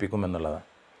നിങ്ങൾക്ക് ഏൽപ്പിക്കുമെന്നുള്ളതാണ്.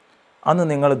 അന്ന്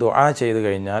നിങ്ങൾ ദുആ ചെയ്ത്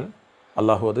കഴിഞ്ഞാൽ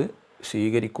അള്ളാഹു അത്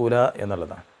സ്വീകരിക്കൂല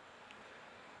എന്നുള്ളതാണ്.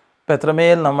 ഇപ്പം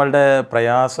എത്രമേൽ നമ്മളുടെ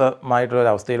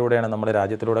പ്രയാസമായിട്ടുള്ളൊരവസ്ഥയിലൂടെയാണ് നമ്മുടെ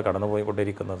രാജ്യത്തിലൂടെ കടന്നു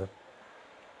പോയിക്കൊണ്ടിരിക്കുന്നത്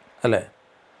അല്ലേ.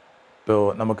 ഇപ്പോൾ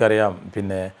നമുക്കറിയാം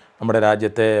പിന്നെ നമ്മുടെ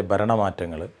രാജ്യത്തെ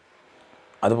ഭരണമാറ്റങ്ങൾ,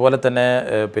 അതുപോലെ തന്നെ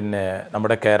പിന്നെ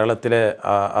നമ്മുടെ കേരളത്തിലെ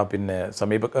പിന്നെ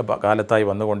സമീപ കാലത്തായി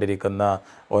വന്നുകൊണ്ടിരിക്കുന്ന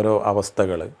ഓരോ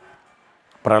അവസ്ഥകൾ,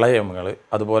 പ്രളയങ്ങൾ,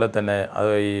 അതുപോലെ തന്നെ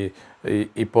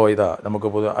ഇപ്പോൾ നമുക്ക്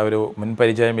ഒരു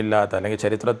മുൻപരിചയമില്ലാത്ത അല്ലെങ്കിൽ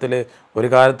ചരിത്രത്തിൽ ഒരു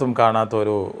കാലത്തും കാണാത്ത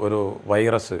ഒരു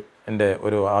വൈറസിൻ്റെ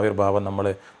ഒരു ആവിർഭാവം നമ്മൾ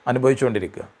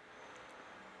അനുഭവിച്ചുകൊണ്ടിരിക്കുക.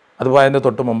 അതുപോലെ അതിൻ്റെ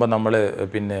തൊട്ട് മുമ്പ് നമ്മൾ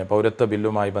പിന്നെ പൗരത്വ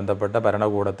ബില്ലുമായി ബന്ധപ്പെട്ട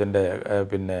ഭരണകൂടത്തിൻ്റെ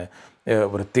പിന്നെ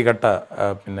വൃത്തികെട്ട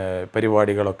പിന്നെ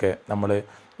പരിപാടികളൊക്കെ നമ്മൾ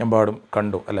എമ്പാടും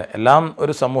കണ്ടു അല്ലേ. എല്ലാം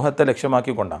ഒരു സമൂഹത്തെ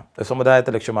ലക്ഷ്യമാക്കിക്കൊണ്ടാണ്,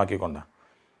 സമുദായത്തെ ലക്ഷ്യമാക്കിക്കൊണ്ടാണ്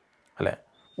അല്ലേ.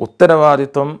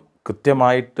 ഉത്തരവാദിത്വം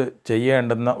കൃത്യമായിട്ട്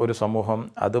ചെയ്യേണ്ടുന്ന ഒരു സമൂഹം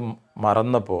അത്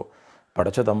മറന്നപ്പോൾ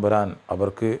പടച്ച തമ്പുരാൻ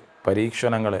അവർക്ക്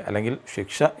പരീക്ഷണങ്ങൾ അല്ലെങ്കിൽ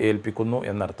ശിക്ഷ ഏൽപ്പിക്കുന്നു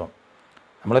എന്നർത്ഥം.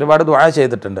 നമ്മളൊരുപാട് ദുആ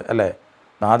ചെയ്തിട്ടുണ്ട് അല്ലേ.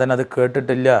 നാഥൻ അത്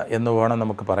കേട്ടിട്ടില്ല എന്ന് വേണം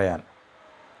നമുക്ക് പറയാൻ.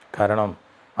 കാരണം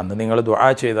അന്ന് നിങ്ങൾ ദുആ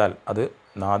ചെയ്താൽ അത്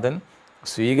നാഥൻ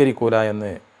സ്വീകരിക്കൂല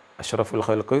എന്ന് അഷ്റഫുൽ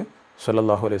ഖൽഖ്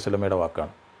സ്വല്ലല്ലാഹു അലൈഹി വസല്ലമയുടെ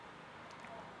വാക്കാണ്.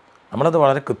 നമ്മളത്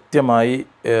വളരെ കൃത്യമായി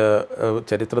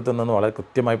ചരിത്രത്തിൽ നിന്ന് വളരെ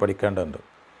കൃത്യമായി പഠിക്കേണ്ടതുണ്ട്.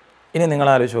 ഇനി നിങ്ങൾ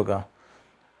ആലോചിച്ച് നോക്കുക,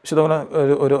 വിശുദ്ധ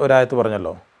ഒരായത്ത്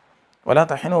പറഞ്ഞല്ലോ, വലാ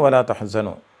തഹനു വലാ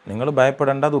തഹ്സനു, നിങ്ങൾ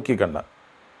ഭയപ്പെടേണ്ട, ദുഃഖിക്കണ്ട.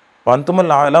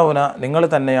 വൻതുമുൽ അലൗന, നിങ്ങൾ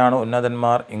തന്നെയാണ്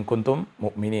ഉന്നതന്മാർ, ഇൻകുന്തും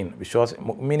മുഅ്മിനീൻ,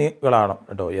 മുഅ്മിനികളാണ്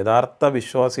കേട്ടോ, യഥാർത്ഥ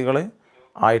വിശ്വാസികൾ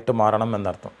ആയിട്ട് മാറണം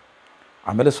എന്നർത്ഥം.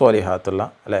 അമല് സ്വാലിഹാത്തുള്ള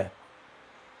അല്ലേ,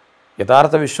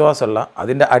 യഥാർത്ഥ വിശ്വാസമുള്ള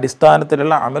അതിൻ്റെ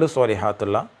അടിസ്ഥാനത്തിലുള്ള അമല്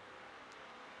സ്വാലിഹാത്തുള്ള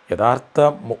യഥാർത്ഥ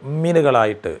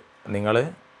മുഅ്മിനുകളായിട്ട് നിങ്ങൾ,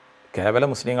 കേവല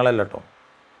മുസ്ലിങ്ങളല്ല കേട്ടോ.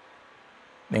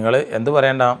 നിങ്ങൾ എന്ത്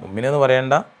പറയേണ്ട, മുഅ്മിനെന്ന്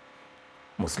പറയേണ്ട,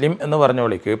 മുസ്ലിം എന്ന്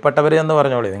പറഞ്ഞോളി, കീഴ്പ്പെട്ടവർ എന്ന്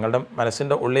പറഞ്ഞോളി. നിങ്ങളുടെ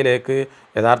മനസ്സിൻ്റെ ഉള്ളിലേക്ക്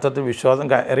യഥാർത്ഥത്തിൽ വിശ്വാസം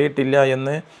കയറിയിട്ടില്ല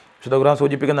എന്ന് വിശുദ്ധ ഖുർആൻ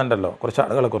സൂചിപ്പിക്കുന്നുണ്ടല്ലോ കുറച്ച്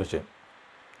ആളുകളെക്കുറിച്ച്.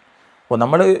 അപ്പോൾ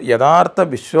നമ്മൾ യഥാർത്ഥ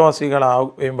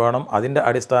വിശ്വാസികളാവുകയും വേണം. അതിൻ്റെ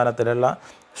അടിസ്ഥാനത്തിലുള്ള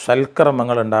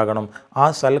സൽക്കർമ്മങ്ങൾ ഉണ്ടാകണം. ആ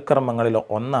സൽക്കർമ്മങ്ങളിൽ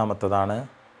ഒന്നാമത്തതാണ്,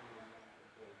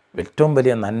 ഏറ്റവും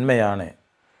വലിയ നന്മയാണ്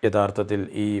യഥാർത്ഥത്തിൽ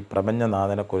ഈ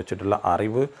പ്രപഞ്ചനാഥനെക്കുറിച്ചിട്ടുള്ള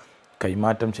അറിവ്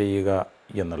കൈമാറ്റം ചെയ്യുക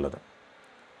എന്നുള്ളത്.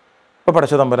 ഇപ്പോൾ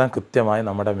പടച്ച തമ്പുരാൻ കൃത്യമായി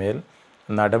നമ്മുടെ മേൽ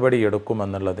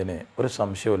നടപടിയെടുക്കുമെന്നുള്ളതിന് ഒരു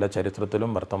സംശയമില്ല. ചരിത്രത്തിലും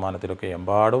വർത്തമാനത്തിലൊക്കെ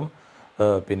എമ്പാടും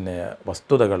പിന്നെ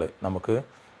വസ്തുതകൾ നമുക്ക്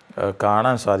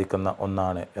കാണാൻ സാധിക്കുന്ന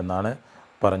ഒന്നാണ് എന്നാണ്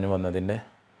പറഞ്ഞു വന്നതിൻ്റെ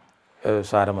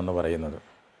സാരമെന്ന് പറയുന്നത്.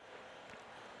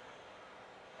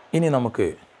 ഇനി നമുക്ക്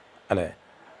അല്ലേ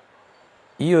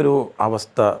ഈ ഒരു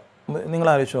അവസ്ഥ നിങ്ങൾ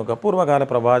ആലോചിച്ച് നോക്കുക. പൂർവ്വകാല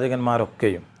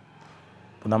പ്രവാചകന്മാരൊക്കെയും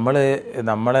നമ്മളെ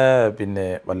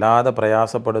വല്ലാതെ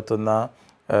പ്രയാസപ്പെടുത്തുന്ന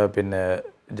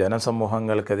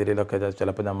ജനസമൂഹങ്ങൾക്കെതിരിലൊക്കെ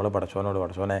ചിലപ്പോൾ നമ്മൾ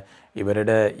പടച്ചോനെ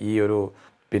ഇവരുടെ ഈ ഒരു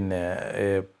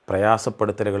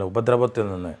പ്രയാസപ്പെടുത്തലുകൾ, ഉപദ്രവത്തിൽ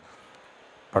നിന്ന്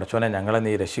പടച്ചോനെ ഞങ്ങളെ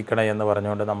നീ രക്ഷിക്കണേ എന്ന്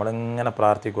പറഞ്ഞുകൊണ്ട് നമ്മളിങ്ങനെ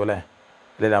പ്രാർത്ഥിക്കും അല്ലേ,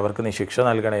 അല്ലെങ്കിൽ അവർക്ക് നീ ശിക്ഷ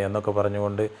നൽകണേ എന്നൊക്കെ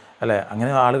പറഞ്ഞുകൊണ്ട് അല്ലേ.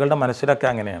 അങ്ങനെ ആളുകളുടെ മനസ്സിലൊക്കെ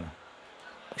അങ്ങനെയാണ്.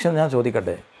 പക്ഷെ ഞാൻ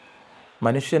ചോദിക്കട്ടെ,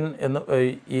 മനുഷ്യൻ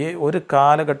ഈ ഒരു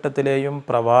കാലഘട്ടത്തിലെയും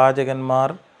പ്രവാചകന്മാർ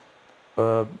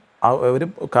ഒരു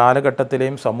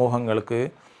കാലഘട്ടത്തിലെയും സമൂഹങ്ങൾക്ക്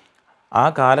ആ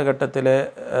കാലഘട്ടത്തിലെ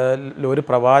ഒരു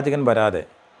പ്രവാചകൻ വരാതെ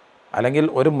അല്ലെങ്കിൽ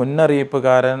ഒരു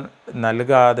മുന്നറിയിപ്പുകാരനെ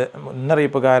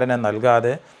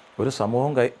നൽകാതെ ഒരു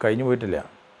സമൂഹം കഴിഞ്ഞു പോയിട്ടില്ല.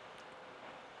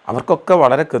 അവർക്കൊക്കെ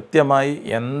വളരെ കൃത്യമായി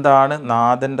എന്താണ്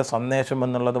നാഥൻ്റെ സന്ദേശം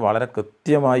എന്നുള്ളത് വളരെ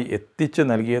കൃത്യമായി എത്തിച്ചു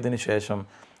നൽകിയതിന് ശേഷം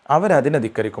അവരതിനെ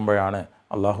ധിക്കരിക്കുമ്പോഴാണ്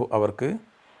അള്ളാഹു അവർക്ക്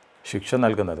ശിക്ഷ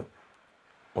നൽകുന്നത്.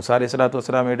 മൂസാ അലൈഹി സ്വലാത്തു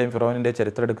വസ്സലാമയുടെയും ഫിറോനിൻ്റെയും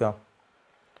ചരിത്രം എടുക്കാം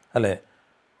അല്ലേ.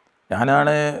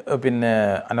 ഞാനാണ്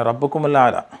അന റബ്ബുക്കുമുൽ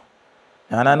ആല,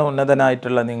 ഞാനാണ്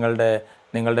ഉന്നതനായിട്ടുള്ള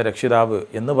നിങ്ങളുടെ രക്ഷിതാവ്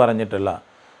എന്ന് പറഞ്ഞിട്ടുള്ള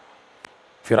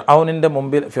ഫിറഔനിൻ്റെ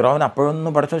മുമ്പിൽ ഫിറൗൻ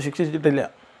അപ്പോഴൊന്നും പടച്ചോൻ ശിക്ഷിച്ചിട്ടില്ല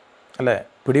അല്ലേ,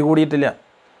 പിടികൂടിയിട്ടില്ല.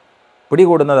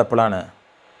 പിടികൂടുന്നത് എപ്പോഴാണ്?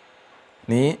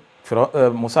 നീ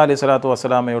മൂസാ അലൈഹി സ്വലാത്തു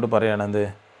വസ്സലാമയോട് പറയണത്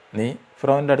നീ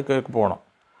ഫിറൗൻ്റെ അടുത്തേക്ക് പോകണം.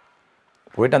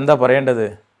 പോയിട്ട് എന്താ പറയേണ്ടത്?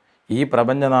 ഈ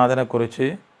പ്രപഞ്ചനാഥനെക്കുറിച്ച്,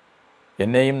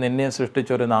 എന്നെയും നിന്നെയും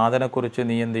സൃഷ്ടിച്ചൊരു നാഥനെക്കുറിച്ച്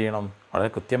നീ എന്ത് ചെയ്യണം? വളരെ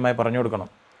കൃത്യമായി പറഞ്ഞു കൊടുക്കണം.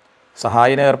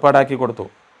 സഹായിനെ ഏർപ്പാടാക്കി കൊടുത്തു,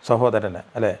 സഹോദരനെ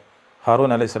അല്ലേ.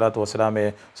 ഹാറൂൻ അലൈഹി സ്വലാത്തു വസ്സലാമയെ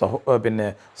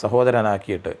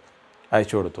സഹോദരനാക്കിയിട്ട്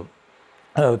അയച്ചു കൊടുത്തു,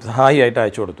 സഹായിയായിട്ട്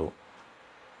അയച്ചു കൊടുത്തു.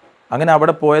 അങ്ങനെ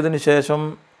അവിടെ പോയതിന് ശേഷം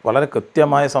വളരെ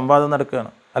കൃത്യമായ സംവാദം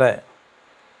നടക്കുകയാണ് അല്ലേ.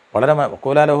 വളരെ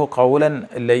ഖൂലാലഹു ഖൗലൻ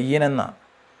ലയ്യിൻ എന്ന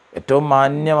ഏറ്റവും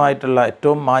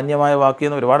മാന്യമായ വാക്ക്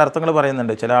എന്ന് ഒരുപാട് അർത്ഥങ്ങൾ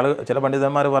പറയുന്നുണ്ട്. ചില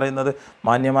പണ്ഡിതന്മാർ പറയുന്നത്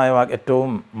മാന്യമായ വാക്ക്,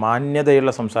 ഏറ്റവും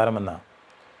മാന്യതയുള്ള സംസാരം എന്നാണ്.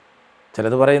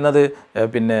 ചിലത് പറയുന്നത്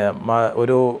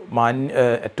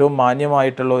ഏറ്റവും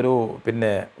മാന്യമായിട്ടുള്ള ഒരു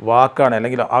വാക്കാണ്,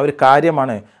 അല്ലെങ്കിൽ ആ ഒരു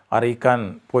കാര്യമാണ് അറിയിക്കാൻ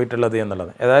പോയിട്ടുള്ളത്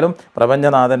എന്നുള്ളത്. ഏതായാലും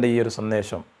പ്രപഞ്ചനാഥൻ്റെ ഈ ഒരു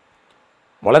സന്ദേശം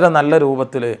വളരെ നല്ല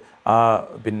രൂപത്തിൽ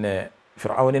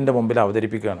ഫിറഔനിൻ്റെ മുമ്പിൽ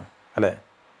അവതരിപ്പിക്കുകയാണ് അല്ലേ.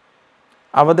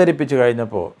 അവതരിപ്പിച്ച്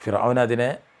കഴിഞ്ഞപ്പോൾ ഫിറഔൻ അതിനെ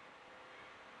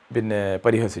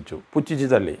പരിഹസിച്ചു, പുച്ഛിച്ച്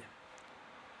തള്ളി.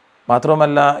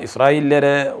 മാത്രമല്ല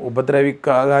ഇസ്രായേല്യരെ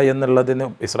ഉപദ്രവിക്കുക എന്നുള്ളതിന്,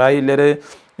 ഇസ്രായേല്യർ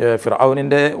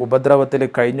ഫിറഔനിൻ്റെ ഉപദ്രവത്തിൽ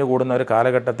കഴിഞ്ഞുകൂടുന്ന ഒരു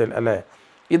കാലഘട്ടത്തിൽ അല്ലേ,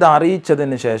 ഇത്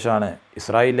അറിയിച്ചതിന് ശേഷമാണ്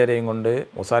ഇസ്രായേല്യരെയും കൊണ്ട്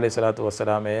മൂസാ അലൈഹി സ്വലാത്തു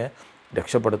വസ്സലാമയെ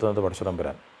രക്ഷപ്പെടുത്തുന്നത് പടച്ച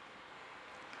തമ്പുരാൻ.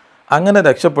 അങ്ങനെ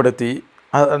രക്ഷപ്പെടുത്തി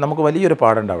നമുക്ക് വലിയൊരു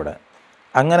പാടുണ്ട് അവിടെ.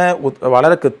 അങ്ങനെ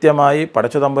വളരെ കൃത്യമായി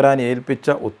പടച്ച തമ്പുരാൻ ഏൽപ്പിച്ച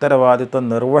ഉത്തരവാദിത്വം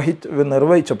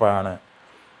നിർവഹിച്ചപ്പോഴാണ്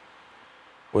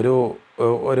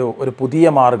ഒരു പുതിയ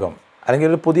മാർഗം അല്ലെങ്കിൽ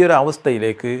ഒരു പുതിയൊരു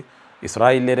അവസ്ഥയിലേക്ക്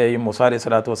ഇസ്രായേല്യരെയും മൂസാ അലൈഹി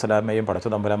സ്വലാത്തു വസ്സലാമയെയും പടച്ച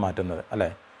തമ്പുരാൻ മാറ്റുന്നത് അല്ലേ.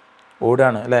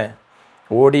 ഓടാണ് അല്ലേ.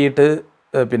 ഓടിയിട്ട്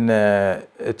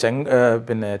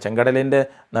ചെങ്കടലിൻ്റെ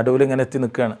നടുവിൽ ഇങ്ങനെ എത്തി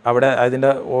നിൽക്കുകയാണ്. അവിടെ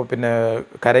അതിൻ്റെ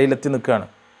കരയിലെത്തി നിൽക്കുകയാണ്.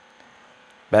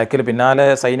 ബാക്കിൽ പിന്നാലെ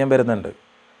സൈന്യം വരുന്നുണ്ട്.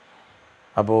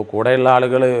 അപ്പോൾ കൂടെയുള്ള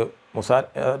ആളുകൾ മൂസാ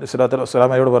അലൈഹി സ്വലാത്തു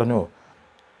വസ്സലാമയോട് പറഞ്ഞു,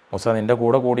 മൂസ നിൻ്റെ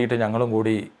കൂടെ കൂടിയിട്ട് ഞങ്ങളും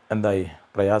കൂടി എന്തായി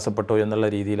പ്രയാസപ്പെട്ടു എന്നുള്ള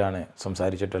രീതിയിലാണ്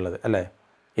സംസാരിച്ചിട്ടുള്ളത് അല്ലേ.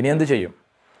 ഇനി എന്ത് ചെയ്യും?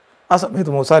 ആ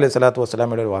സമയത്ത് മൂസാ അലൈഹി സ്വലാത്തു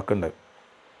വസ്സലാമയുടെ ഒരു വാക്കുണ്ട്.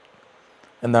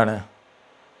 എന്താണ്?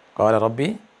 ഖാല റബ്ബി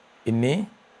ഇന്നി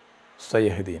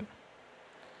സയഹ്ദീൻ.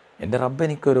 എൻ്റെ റബ്ബ്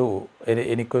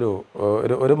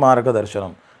എനിക്കൊരു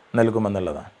മാർഗദർശനം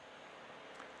നൽകുമെന്നുള്ളതാണ്.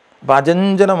 അപ്പം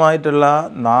അചഞ്ചലമായിട്ടുള്ള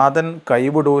നാഥൻ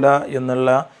കൈവിടൂല എന്നുള്ള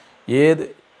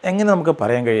എങ്ങനെ നമുക്ക്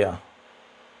പറയാൻ കഴിയുക?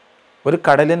 ഒരു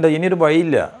കടലിൻ്റെ ഇനിയൊരു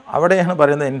വഴിയില്ല, അവിടെയാണ്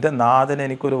പറയുന്നത് എൻ്റെ നാഥൻ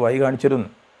എനിക്കൊരു വഴി കാണിച്ചിരുന്നു.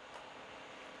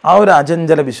 ആ ഒരു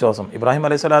അചഞ്ചല വിശ്വാസം ഇബ്രാഹിം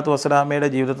അലൈഹി സ്വലാത്തു വസ്സലാമയുടെ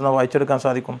ജീവിതത്തിൽ നിന്ന് വായിച്ചെടുക്കാൻ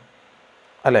സാധിക്കും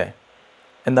അല്ലേ.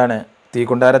 എന്താണ്?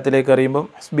 തീക്കുണ്ടാരത്തിലേക്ക് എറിയുമ്പം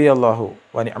ഹസ്ബി അല്ലാഹു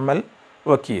വനിഅമൽ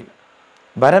വക്കീൽ,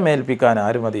 ഭരമേൽപ്പിക്കാൻ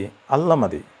ആര് മതി? അല്ല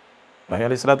മതി. ഇബ്രാഹിം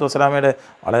അലൈഹി സ്വലാത്തു വസ്സലാമയുടെ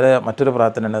വളരെ മറ്റൊരു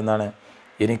പ്രാർത്ഥന ഉണ്ട്. എന്താണ്?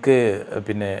 എനിക്ക്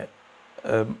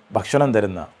ഭക്ഷണം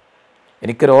തരുന്ന,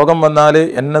 എനിക്ക് രോഗം വന്നാൽ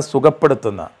എന്നെ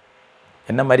സുഖപ്പെടുത്തുന്ന,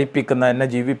 എന്നെ മരിപ്പിക്കുന്ന, എന്നെ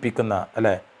ജീവിപ്പിക്കുന്ന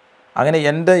അല്ലേ. അങ്ങനെ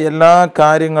എൻ്റെ എല്ലാ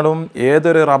കാര്യങ്ങളും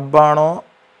ഏതൊരു റബ്ബാണോ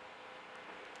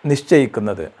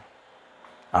നിശ്ചയിക്കുന്നത്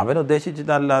അവൻ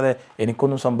ഉദ്ദേശിച്ചിട്ടല്ലാതെ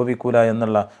എനിക്കൊന്നും സംഭവിക്കൂല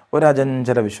എന്നുള്ള ഒരു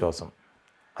അചഞ്ചല വിശ്വാസം,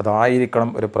 അതായിരിക്കണം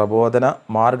ഒരു പ്രബോധന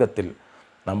മാർഗത്തിൽ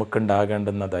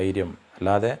നമുക്കുണ്ടാകേണ്ടുന്ന ധൈര്യം.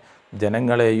 അല്ലാതെ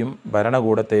ജനങ്ങളെയും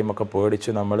ഭരണകൂടത്തെയും ഒക്കെ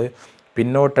പേടിച്ച് നമ്മൾ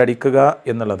പിന്നോട്ടടിക്കുക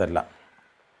എന്നുള്ളതല്ല.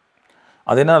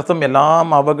 അതിനർത്ഥം എല്ലാം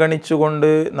അവഗണിച്ചുകൊണ്ട്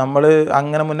നമ്മൾ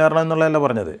അങ്ങനെ മുന്നേറണം എന്നുള്ളതല്ല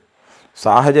പറഞ്ഞത്.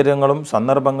 സാഹചര്യങ്ങളും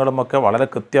സന്ദർഭങ്ങളും ഒക്കെ വളരെ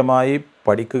കൃത്യമായി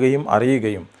പഠിക്കുകയും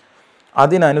അറിയുകയും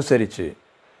അതിനനുസരിച്ച്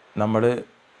നമ്മൾ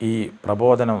ഈ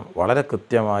പ്രബോധനം വളരെ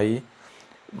കൃത്യമായി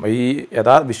ഈ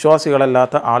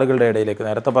വിശ്വാസികളല്ലാത്ത ആളുകളുടെ ഇടയിലേക്ക്,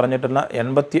 നേരത്തെ പറഞ്ഞിട്ടുള്ള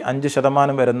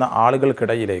 85% വരുന്ന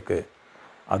ആളുകൾക്കിടയിലേക്ക്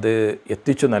അത്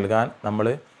എത്തിച്ചു നൽകാൻ നമ്മൾ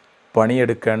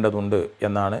പണിയെടുക്കേണ്ടതുണ്ട്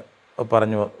എന്നാണ്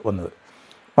പറഞ്ഞു വന്നത്.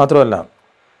 മാത്രമല്ല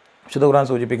വിശുദ്ധ ഖുർആൻ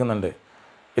സൂചിപ്പിക്കുന്നുണ്ട്,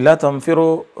 ഇല്ലാ തംഫിറു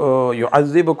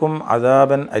യുഅസിബുക്കും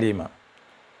അദാബൻ അലീമ,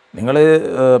 നിങ്ങൾ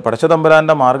പടച്ച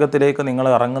തമ്പുരാൻ്റെ മാർഗത്തിലേക്ക് നിങ്ങൾ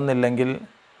ഇറങ്ങുന്നില്ലെങ്കിൽ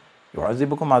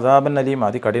യുഅസിബുക്കും അദാബൻ അലീമ,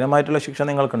 അതികഠിനമായിട്ടുള്ള ശിക്ഷ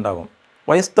നിങ്ങൾക്കുണ്ടാകും.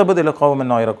 വയസ്തബദിൽ ഖൗമൻ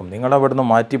ഗൈറക്കും, നിങ്ങളവിടുന്ന്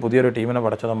മാറ്റി പുതിയൊരു ടീമിനെ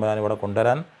പടച്ച തമ്പുരാൻ ഇവിടെ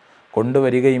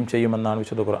കൊണ്ടുവരികയും ചെയ്യുമെന്നാണ്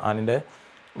വിശുദ്ധ ഖുർആനിൻ്റെ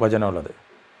വചനമുള്ളത്.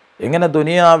 എങ്ങനെ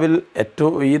ദുനിയാവിൽ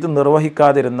ഇത്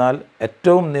നിർവഹിക്കാതിരുന്നാൽ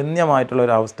ഏറ്റവും നിന്ദ്യമായിട്ടുള്ള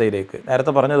ഒരു അവസ്ഥയിലേക്ക്,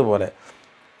 നേരത്തെ പറഞ്ഞതുപോലെ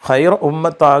ഖൈർ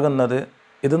ഉമ്മത്താകുന്നത്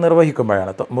ഇത്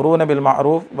നിർവഹിക്കുമ്പോഴാണ്. മുറൂന ബിൽ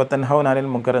മഅറൂഫ് വ തൻഹൗന അനിൽ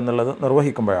മുൻകർ എന്നുള്ളത്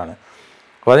നിർവഹിക്കുമ്പോഴാണ്.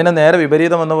 അപ്പോൾ അതിന് നേരെ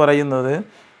വിപരീതമെന്ന് പറയുന്നത്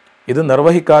ഇത്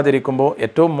നിർവഹിക്കാതിരിക്കുമ്പോൾ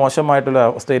ഏറ്റവും മോശമായിട്ടുള്ള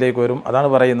അവസ്ഥയിലേക്ക് വരും. അതാണ്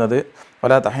പറയുന്നത്,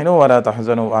 വലാ തഹ്നു വലാ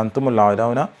തഹ്സനു അൻതുമുൽ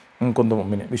അഅ്ലൗന ഇൻ കുന്തും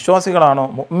മുഅ്മിനീൻ, വിശ്വാസികളാണോ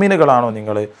മുഅ്മിനുകളാണോ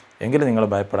നിങ്ങൾ, എങ്കിൽ നിങ്ങൾ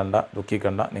ഭയപ്പെടേണ്ട,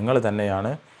 ദുഃഖിക്കേണ്ട, നിങ്ങൾ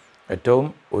തന്നെയാണ് ഏറ്റവും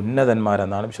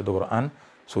ഉന്നതന്മാരെന്നാണ് വിശുദ്ധ ഖുർആൻ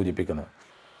സൂചിപ്പിക്കുന്നത്.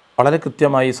 വളരെ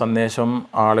കൃത്യമായി സന്ദേശം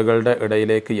ആളുകളുടെ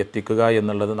ഇടയിലേക്ക് എത്തിക്കുക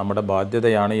എന്നുള്ളത് നമ്മുടെ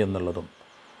ബാധ്യതയാണ് എന്നുള്ളതും,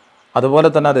 അതുപോലെ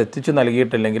തന്നെ അത് എത്തിച്ചു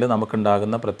നൽകിയിട്ടില്ലെങ്കിൽ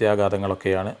നമുക്കുണ്ടാകുന്ന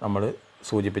പ്രത്യാഘാതങ്ങളൊക്കെയാണ് നമ്മൾ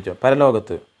സൂചിപ്പിച്ചത്.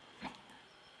 പരലോകത്ത്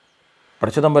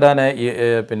പടച്ച തമ്പുരാനെ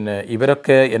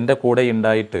ഇവരൊക്കെ എൻ്റെ കൂടെ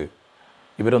ഉണ്ടായിട്ട്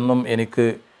ഇവരൊന്നും എനിക്ക്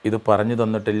ഇത് പറഞ്ഞു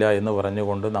തന്നിട്ടില്ല എന്ന്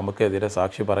പറഞ്ഞുകൊണ്ട് നമുക്കെതിരെ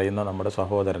സാക്ഷി പറയുന്ന നമ്മുടെ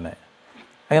സഹോദരനെ,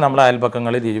 അല്ലെങ്കിൽ നമ്മുടെ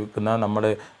അയൽപക്കങ്ങളിൽ ജീവിക്കുന്ന നമ്മൾ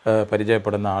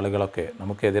പരിചയപ്പെടുന്ന ആളുകളൊക്കെ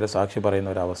നമുക്കെതിരെ സാക്ഷി പറയുന്ന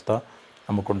ഒരവസ്ഥ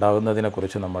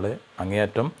നമുക്കുണ്ടാകുന്നതിനെക്കുറിച്ച് നമ്മൾ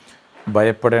അങ്ങേയറ്റം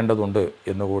ഭയപ്പെടേണ്ടതുണ്ട്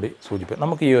എന്നുകൂടി സൂചിപ്പിക്കും.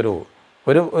 നമുക്ക് ഈ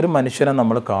ഒരു മനുഷ്യനെ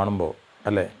നമ്മൾ കാണുമ്പോൾ,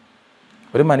 അല്ലേ,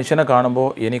 ഒരു മനുഷ്യനെ കാണുമ്പോൾ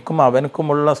എനിക്കും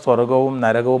അവനക്കുമുള്ള സ്വർഗവും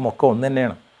നരകവും ഒക്കെ ഒന്ന്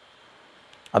തന്നെയാണ്.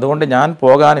 അതുകൊണ്ട് ഞാൻ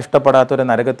പോകാൻ ഇഷ്ടപ്പെടാത്തൊരു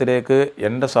നരകത്തിലേക്ക്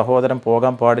എൻ്റെ സഹോദരൻ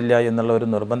പോകാൻ പാടില്ല എന്നുള്ള ഒരു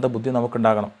നിർബന്ധ ബുദ്ധി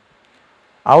നമുക്കുണ്ടാകണം.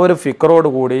 ആ ഒരു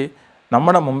ഫിക്രോടുകൂടി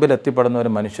നമ്മുടെ മുമ്പിൽ എത്തിപ്പെടുന്ന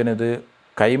ഒരു മനുഷ്യനിത്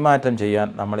കൈമാറ്റം ചെയ്യാൻ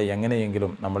നമ്മൾ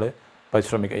എങ്ങനെയെങ്കിലും നമ്മൾ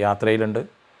പരിശ്രമിക്കുക. യാത്രയിലുണ്ട്,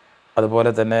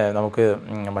 അതുപോലെ തന്നെ നമുക്ക്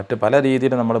മറ്റ് പല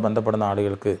രീതിയിൽ നമ്മൾ ബന്ധപ്പെടുന്ന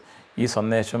ആളുകൾക്ക് ഈ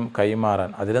സന്ദേശം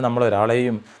കൈമാറാൻ, അതിൽ നമ്മൾ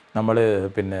ഒരാളെയും നമ്മൾ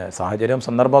സാഹചര്യം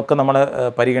സന്ദർഭമൊക്കെ നമ്മൾ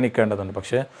പരിഗണിക്കേണ്ടതുണ്ട്.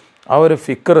 പക്ഷേ ആ ഒരു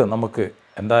ഫിക്ർ നമുക്ക്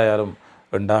എന്തായാലും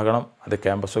ഉണ്ടാകണം. അത്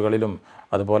ക്യാമ്പസുകളിലും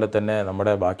അതുപോലെ തന്നെ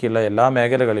നമ്മുടെ ബാക്കിയുള്ള എല്ലാ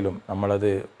മേഖലകളിലും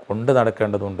നമ്മളത് കൊണ്ട്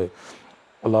നടക്കേണ്ടതുണ്ട്.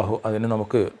 അള്ളാഹു അതിന്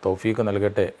നമുക്ക് തൗഫീഖ്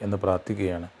നൽകട്ടെ എന്ന്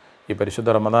പ്രാർത്ഥിക്കുകയാണ്. ഈ പരിശുദ്ധ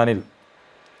റമദാനിൽ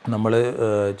നമ്മൾ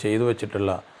ചെയ്തു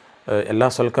വച്ചിട്ടുള്ള എല്ലാ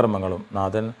സൽക്കർമ്മങ്ങളും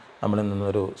നാഥൻ നമ്മളിൽ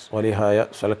നിന്നൊരു സ്വലിഹായ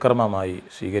സൽക്കർമ്മമായി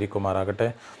സ്വീകരിക്കുമാറാകട്ടെ.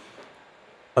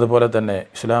 അതുപോലെ തന്നെ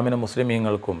ഇസ്ലാമിനും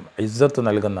മുസ്ലിമീങ്ങൾക്കും ഇസ്സത്ത്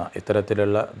നൽകുന്ന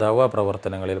ഇത്തരത്തിലുള്ള ദഅവ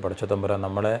പ്രവർത്തനങ്ങളിൽ പടച്ച തമ്പുരാൻ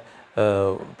നമ്മളെ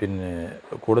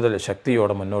കൂടുതൽ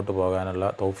ശക്തിയോടെ മുന്നോട്ട് പോകാനുള്ള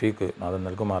തൗഫീഖ് നാഥൻ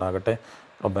നൽകുമാറാകട്ടെ.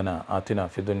 റബ്ബന ആതിന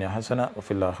ഫിദ്ദുനിയ ഹസന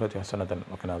വഫിൽ ആഖിറതി ഹസനതൻ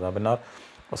വഖിനാ അദാബന്നാർ.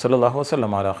 വസല്ലല്ലാഹു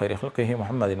വസല്ലമ അലാ ഖൈരി ഖൽഖിഹി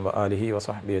മുഹമ്മദിൻ വആലിഹി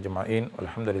വസഹ്ബിഹി അജ്മഈൻ.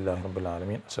 വൽഹംദുലില്ലാഹി റബ്ബിൽ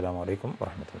ആലമീൻ. അസ്സലാമു അലൈക്കും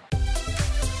വറഹ്മത്തുള്ളാഹി.